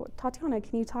also, Tatiana,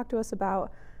 can you talk to us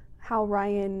about how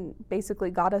Ryan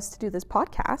basically got us to do this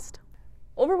podcast?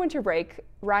 Over winter break,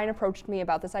 Ryan approached me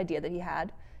about this idea that he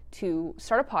had to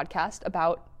start a podcast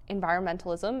about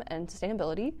environmentalism and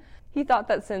sustainability. He thought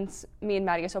that since me and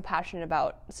Maddie are so passionate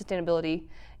about sustainability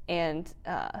and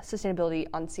sustainability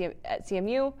at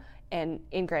CMU and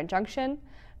in Grand Junction,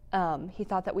 he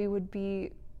thought that we would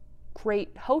be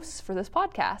great hosts for this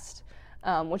podcast,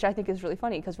 which I think is really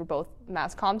funny because we're both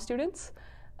mass comm students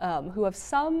who have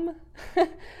some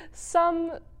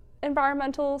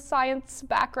environmental science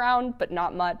background, but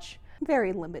not much.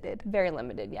 Very limited. Very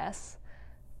limited, yes.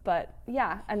 But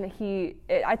yeah, and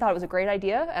I thought it was a great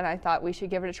idea, and I thought we should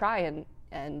give it a try,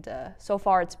 and so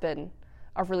far it's been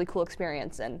a really cool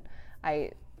experience. And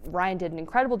Ryan did an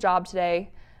incredible job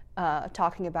today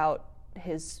talking about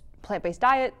his plant-based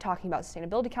diet, talking about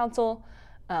Sustainability Council.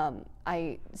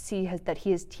 I see that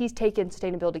he's taken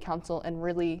Sustainability Council and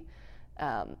really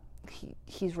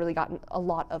he's really gotten a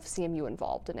lot of CMU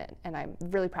involved in it, and I'm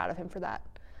really proud of him for that.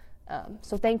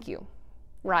 So thank you,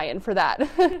 Ryan, for that.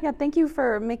 Yeah, thank you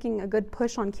for making a good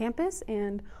push on campus,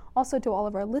 and also to all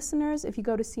of our listeners, if you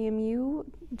go to CMU,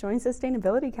 join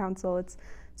Sustainability Council. It's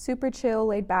super chill,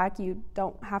 laid back. You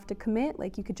don't have to commit.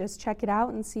 Like, you could just check it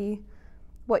out and see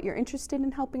what you're interested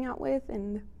in helping out with,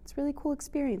 and it's really cool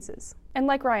experiences. And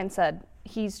like Ryan said,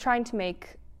 he's trying to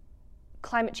make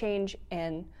climate change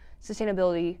and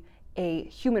sustainability a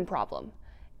human problem.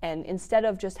 And instead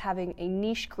of just having a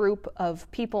niche group of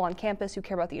people on campus who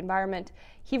care about the environment,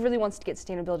 he really wants to get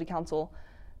Sustainability Council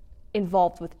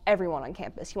involved with everyone on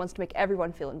campus. He wants to make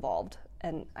everyone feel involved.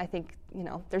 And I think,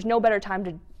 there's no better time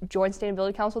to join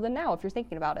Sustainability Council than now if you're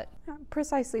thinking about it. Yeah,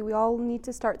 precisely. We all need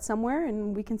to start somewhere,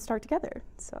 and we can start together.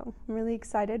 So I'm really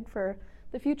excited for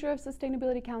the future of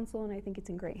Sustainability Council, and I think it's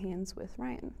in great hands with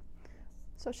Ryan.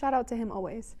 So shout out to him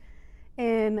always.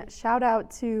 And shout out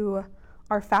to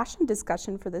our fashion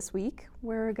discussion for this week.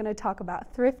 We're going to talk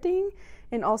about thrifting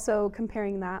and also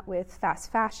comparing that with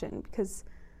fast fashion, because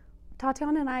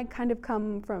Tatiana and I kind of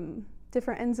come from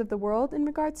different ends of the world in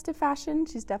regards to fashion.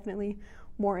 She's definitely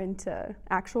more into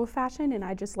actual fashion, and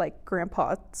I just like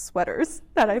grandpa sweaters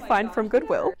that I find from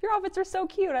Goodwill. Your outfits are so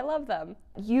cute. I love them.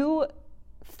 You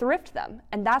thrift them,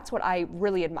 and that's what I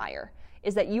really admire,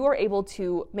 is that you are able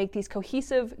to make these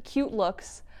cohesive, cute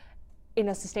looks in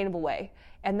a sustainable way.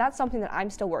 And that's something that I'm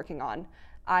still working on.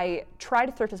 I try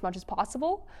to thrift as much as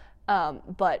possible,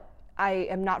 but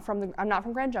I'm not from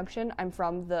Grand Junction. I'm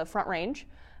from the Front Range,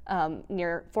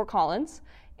 near Fort Collins.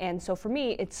 And so for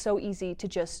me, it's so easy to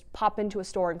just pop into a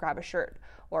store and grab a shirt,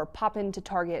 or pop into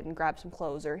Target and grab some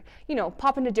clothes, or,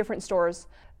 pop into different stores.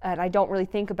 And I don't really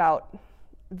think about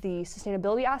the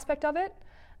sustainability aspect of it.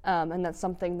 And that's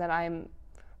something that I'm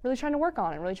really trying to work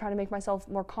on and really trying to make myself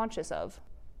more conscious of.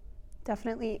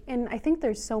 Definitely. And I think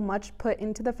there's so much put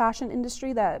into the fashion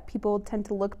industry that people tend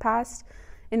to look past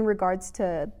in regards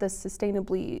to the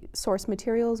sustainably sourced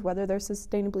materials, whether they're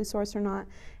sustainably sourced or not,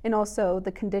 and also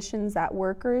the conditions that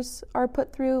workers are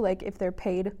put through, like if they're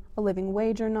paid a living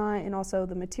wage or not, and also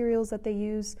the materials that they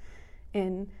use.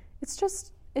 And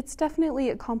it's definitely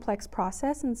a complex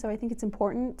process, and so I think it's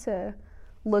important to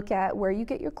look at where you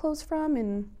get your clothes from,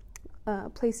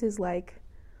 and places like,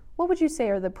 what would you say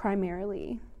are the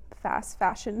primarily fast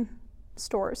fashion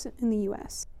stores in the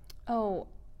U.S.? Oh,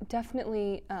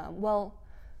 definitely.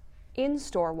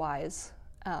 In-store wise,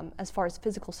 as far as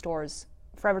physical stores,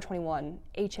 Forever 21,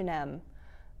 H&M,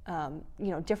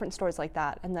 different stores like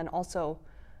that, and then also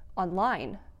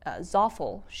online,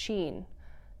 Zoffel, Shein,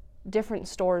 different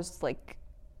stores like,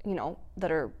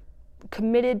 that are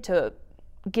committed to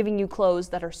giving you clothes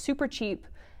that are super cheap,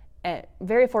 and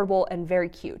very affordable, and very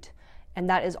cute. And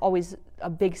that is always a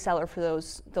big seller for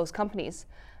those companies.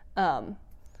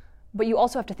 But you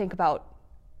also have to think about,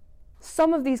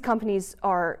 some of these companies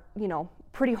are,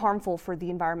 pretty harmful for the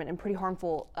environment and pretty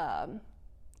harmful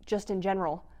just in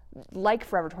general, like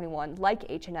Forever 21, like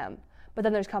H&M. But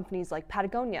then there's companies like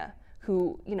Patagonia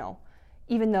who,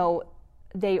 even though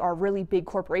they are really big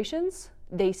corporations,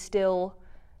 they still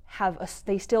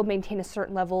maintain a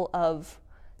certain level of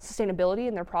sustainability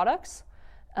in their products.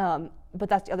 But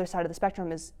that's the other side of the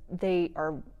spectrum, is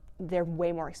they're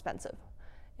way more expensive.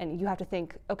 And you have to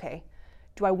think, okay,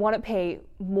 do I want to pay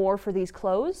more for these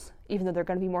clothes, even though they're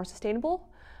going to be more sustainable?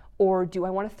 Or do I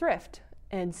want to thrift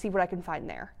and see what I can find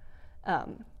there?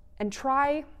 And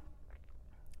try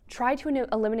to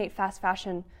eliminate fast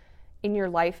fashion in your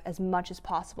life as much as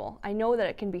possible. I know that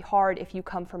it can be hard if you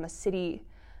come from a city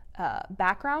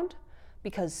background,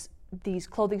 because these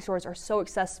clothing stores are so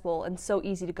accessible and so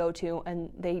easy to go to,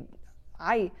 and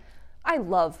I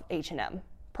love H&M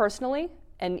personally,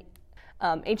 and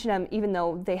H&M, even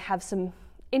though they have some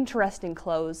interesting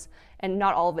clothes, and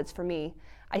not all of it's for me,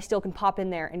 I still can pop in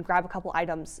there and grab a couple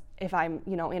items if I'm,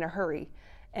 in a hurry.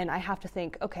 And I have to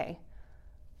think, okay,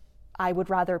 I would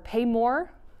rather pay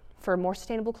more for more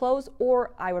sustainable clothes,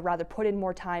 or I would rather put in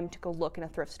more time to go look in a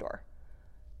thrift store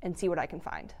and see what I can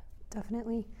find.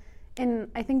 Definitely.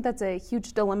 And I think that's a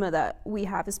huge dilemma that we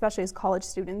have, especially as college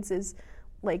students, is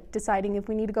like deciding if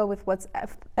we need to go with what's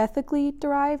ethically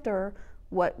derived or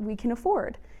what we can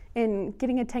afford. And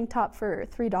getting a tank top for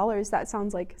 $3, that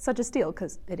sounds like such a steal,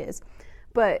 because it is.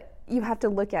 But you have to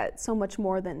look at so much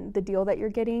more than the deal that you're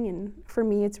getting. And for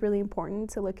me, it's really important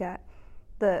to look at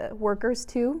the workers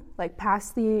too, like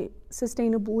past the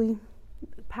sustainable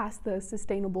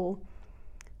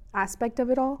aspect of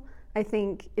it all. I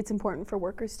think it's important for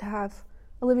workers to have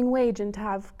a living wage and to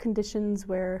have conditions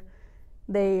where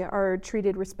they are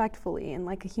treated respectfully and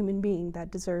like a human being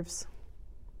that deserves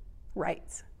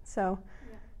rights. So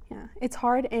yeah, it's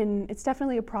hard, and it's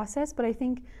definitely a process, but I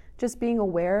think just being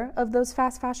aware of those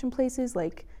fast fashion places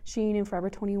like Shein and Forever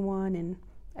 21 and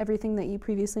everything that you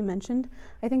previously mentioned,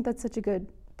 I think that's such a good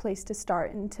place to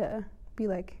start, and to be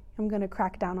like, I'm going to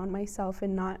crack down on myself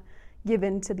and not give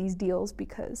in to these deals,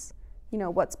 because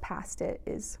what's past it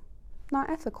is not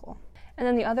ethical. And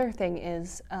then the other thing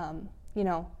is,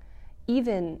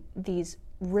 even these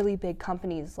really big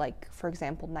companies like, for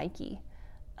example, Nike,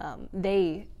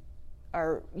 they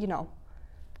are,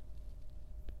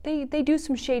 they do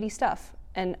some shady stuff.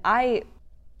 And I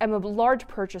am a large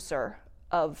purchaser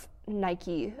of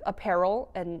Nike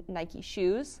apparel and Nike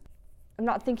shoes. I'm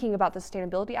not thinking about the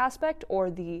sustainability aspect or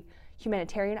the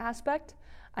humanitarian aspect.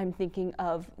 I'm thinking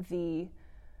of the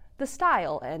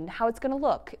style and how it's going to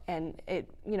look, and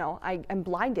I'm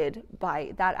blinded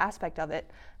by that aspect of it.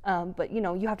 But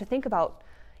you have to think about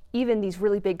even these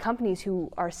really big companies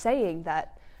who are saying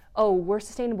that, oh, we're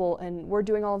sustainable and we're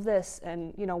doing all of this,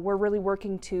 and we're really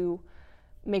working to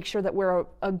make sure that we're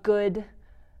a good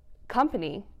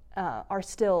company, are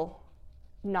still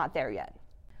not there yet.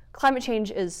 Climate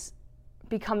change is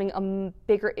becoming a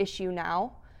bigger issue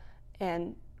now,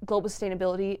 and global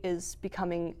sustainability is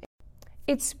becoming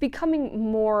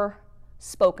more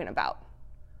spoken about.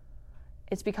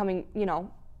 It's becoming,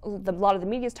 a lot of the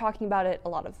media is talking about it, a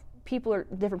lot of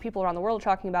different people around the world are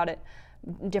talking about it,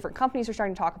 different companies are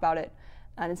starting to talk about it,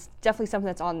 and it's definitely something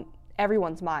that's on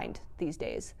everyone's mind these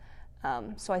days.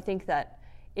 So I think that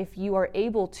if you are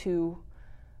able to,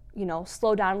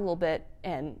 slow down a little bit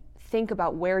and think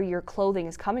about where your clothing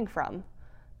is coming from,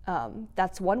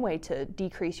 that's one way to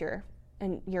decrease your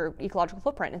ecological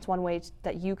footprint. It's one way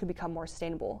that you can become more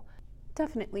sustainable.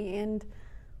 Definitely, and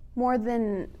more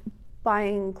than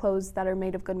buying clothes that are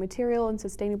made of good material and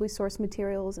sustainably sourced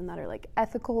materials and that are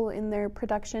ethical in their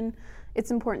production,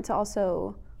 it's important to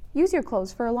also use your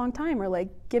clothes for a long time, or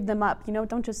give them up.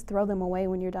 Don't just throw them away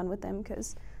when you're done with them,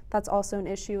 because that's also an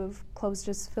issue of clothes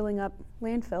just filling up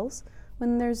landfills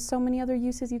when there's so many other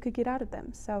uses you could get out of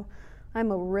them. So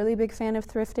I'm a really big fan of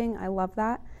thrifting. I love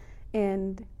that.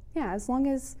 And yeah, as long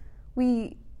as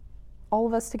all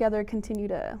of us together continue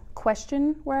to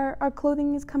question where our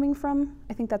clothing is coming from,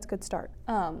 I think that's a good start.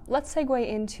 Let's segue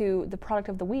into the product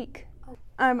of the week.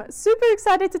 I'm super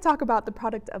excited to talk about the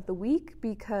product of the week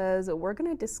because we're going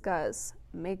to discuss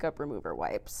makeup remover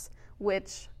wipes,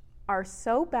 which are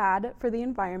so bad for the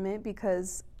environment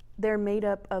because they're made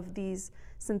up of these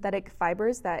synthetic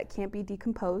fibers that can't be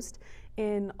decomposed.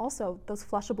 And also, those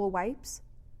flushable wipes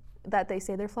that they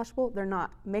say they're flushable, they're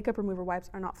not. Makeup remover wipes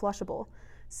are not flushable.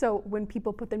 So when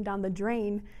people put them down the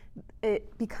drain,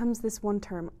 it becomes this one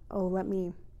term. Oh, let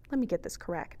me get this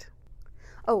correct.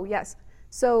 Oh, yes.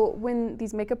 So when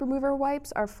these makeup remover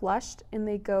wipes are flushed and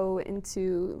they go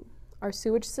into our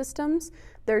sewage systems,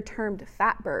 they're termed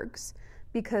fatbergs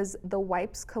because the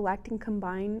wipes collect and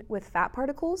combine with fat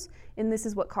particles, and this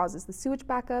is what causes the sewage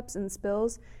backups and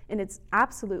spills, and it's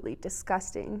absolutely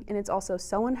disgusting, and it's also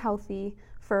so unhealthy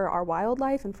for our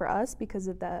wildlife and for us because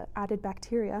of the added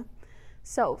bacteria.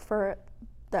 So for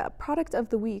the product of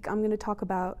the week, I'm going to talk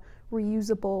about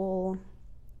reusable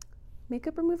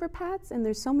makeup remover pads, and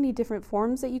there's so many different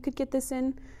forms that you could get this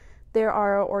in. There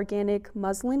are organic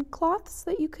muslin cloths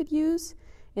that you could use,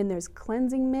 and there's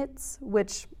cleansing mitts,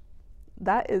 which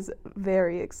that is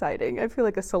very exciting. I feel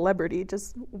like a celebrity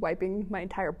just wiping my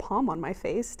entire palm on my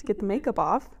face to get the makeup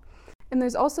off. And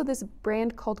there's also this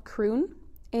brand called Kroon,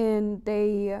 and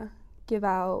they give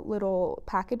out little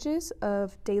packages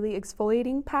of daily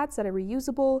exfoliating pads that are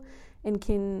reusable and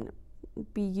can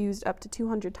be used up to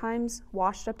 200 times,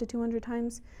 washed up to 200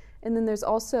 times. And then there's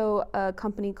also a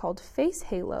company called Face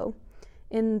Halo,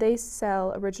 and they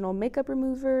sell original makeup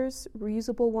removers,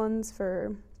 reusable ones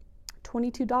for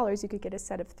 $22. You could get a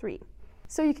set of 3.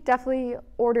 So you could definitely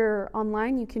order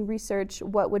online. You can research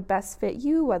what would best fit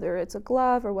you, whether it's a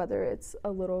glove or whether it's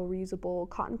a little reusable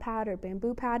cotton pad or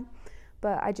bamboo pad.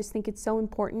 But I just think it's so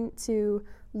important to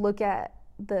look at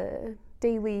the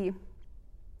daily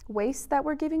waste that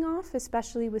we're giving off,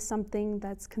 especially with something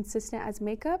that's consistent as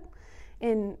makeup.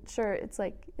 And sure, it's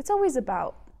always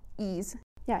about ease.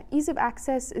 Yeah, ease of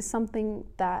access is something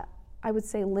that I would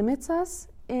say limits us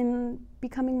in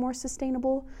becoming more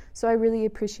sustainable. So I really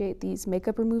appreciate these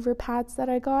makeup remover pads that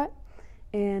I got,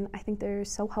 and I think they're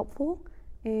so helpful.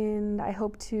 And I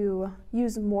hope to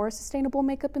use more sustainable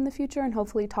makeup in the future and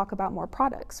hopefully talk about more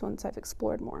products once I've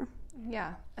explored more.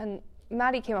 Yeah, and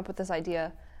Maddie came up with this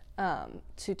idea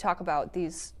to talk about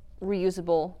these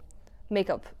reusable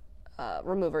makeup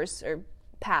removers, or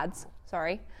pads,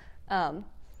 sorry.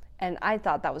 And I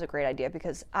thought that was a great idea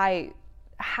because I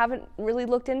haven't really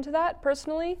looked into that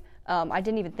personally. I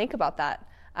didn't even think about that.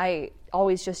 I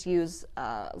always just use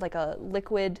like a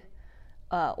liquid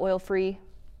oil-free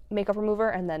makeup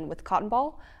remover and then with cotton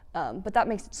ball. But that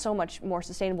makes it so much more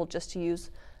sustainable just to use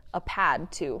a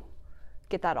pad to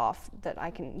get that off that I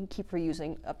can keep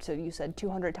reusing up to, you said,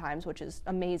 200 times, which is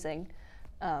amazing.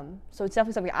 So it's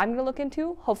definitely something I'm going to look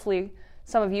into. Hopefully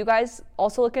some of you guys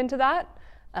also look into that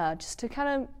just to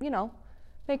kind of,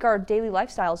 make our daily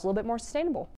lifestyles a little bit more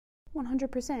sustainable.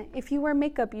 100%. If you wear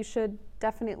makeup, you should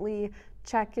definitely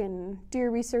check and do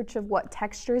your research of what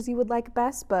textures you would like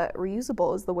best, but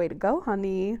reusable is the way to go,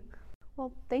 honey.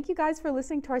 Well, thank you guys for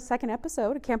listening to our second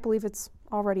episode. I can't believe it's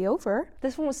already over.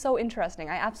 This one was so interesting.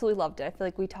 I absolutely loved it. I feel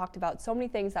like we talked about so many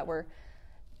things that were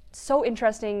so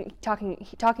interesting. Talking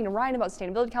to Ryan about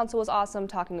Sustainability Council was awesome.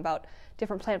 Talking about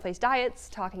different plant-based diets,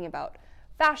 talking about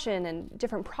fashion and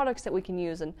different products that we can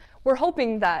use. And we're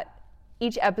hoping that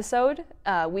each episode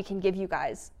we can give you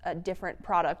guys a different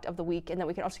product of the week, and then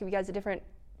we can also give you guys a different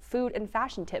food and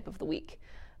fashion tip of the week,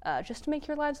 just to make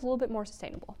your lives a little bit more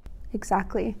sustainable.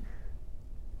 Exactly.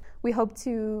 We hope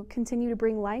to continue to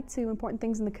bring light to important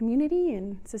things in the community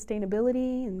and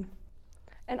sustainability.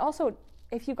 And also,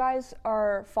 if you guys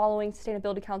are following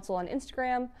Sustainability Council on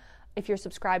Instagram, if you're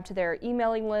subscribed to their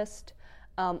emailing list,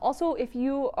 also if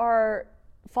you are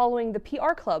following the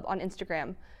PR Club on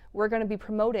Instagram, we're going to be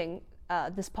promoting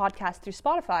this podcast through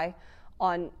Spotify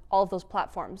on all of those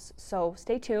platforms. So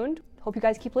stay tuned. Hope you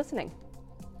guys keep listening.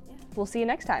 Yeah. We'll see you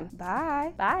next time.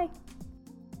 Bye. Bye.